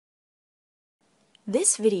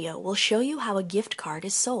This video will show you how a gift card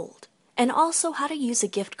is sold, and also how to use a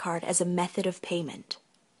gift card as a method of payment.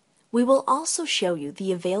 We will also show you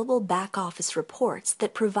the available back-office reports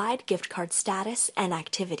that provide gift card status and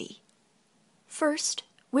activity. First,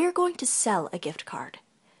 we are going to sell a gift card.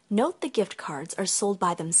 Note the gift cards are sold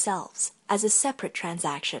by themselves as a separate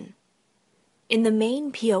transaction. In the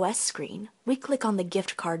main POS screen, we click on the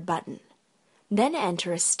gift card button, then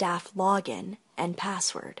enter a staff login and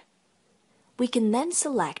password. We can then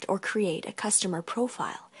select or create a customer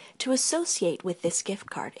profile to associate with this gift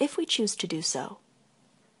card if we choose to do so.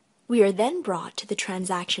 We are then brought to the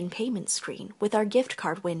transaction payment screen with our gift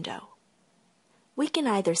card window. We can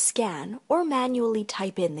either scan or manually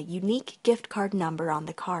type in the unique gift card number on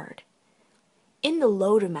the card. In the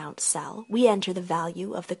load amount cell, we enter the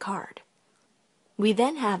value of the card. We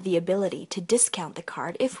then have the ability to discount the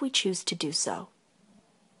card if we choose to do so.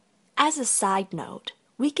 As a side note,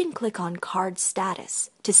 we can click on Card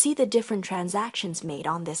Status to see the different transactions made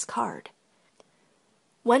on this card.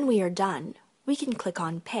 When we are done, we can click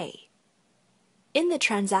on Pay. In the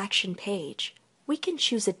transaction page, we can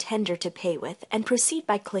choose a tender to pay with and proceed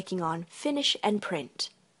by clicking on Finish and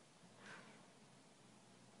Print.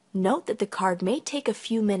 Note that the card may take a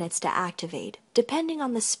few minutes to activate, depending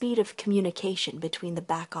on the speed of communication between the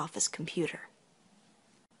back-office computer.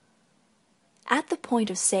 At the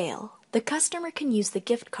point of sale, the customer can use the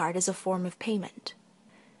gift card as a form of payment.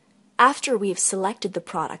 After we have selected the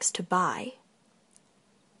products to buy,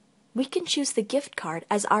 we can choose the gift card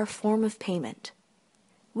as our form of payment.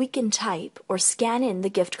 We can type or scan in the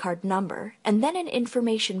gift card number, and then an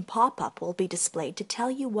information pop-up will be displayed to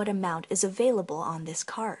tell you what amount is available on this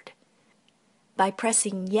card. By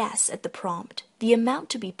pressing Yes at the prompt, the amount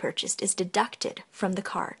to be purchased is deducted from the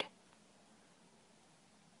card.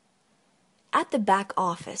 At the back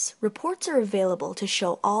office, reports are available to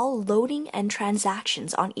show all loading and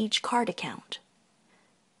transactions on each card account.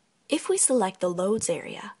 If we select the Loads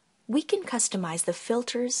area, we can customize the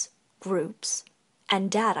filters, groups,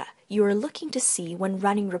 and data you are looking to see when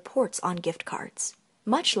running reports on gift cards,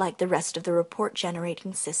 much like the rest of the report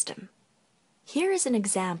generating system. Here is an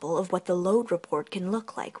example of what the load report can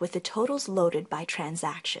look like with the totals loaded by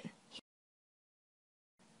transaction.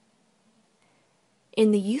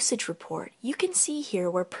 In the usage report, you can see here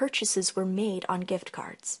where purchases were made on gift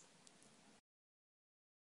cards.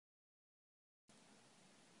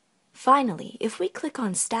 Finally, if we click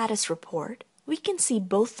on Status Report, we can see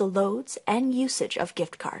both the loads and usage of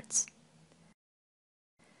gift cards.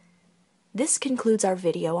 This concludes our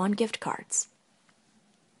video on gift cards.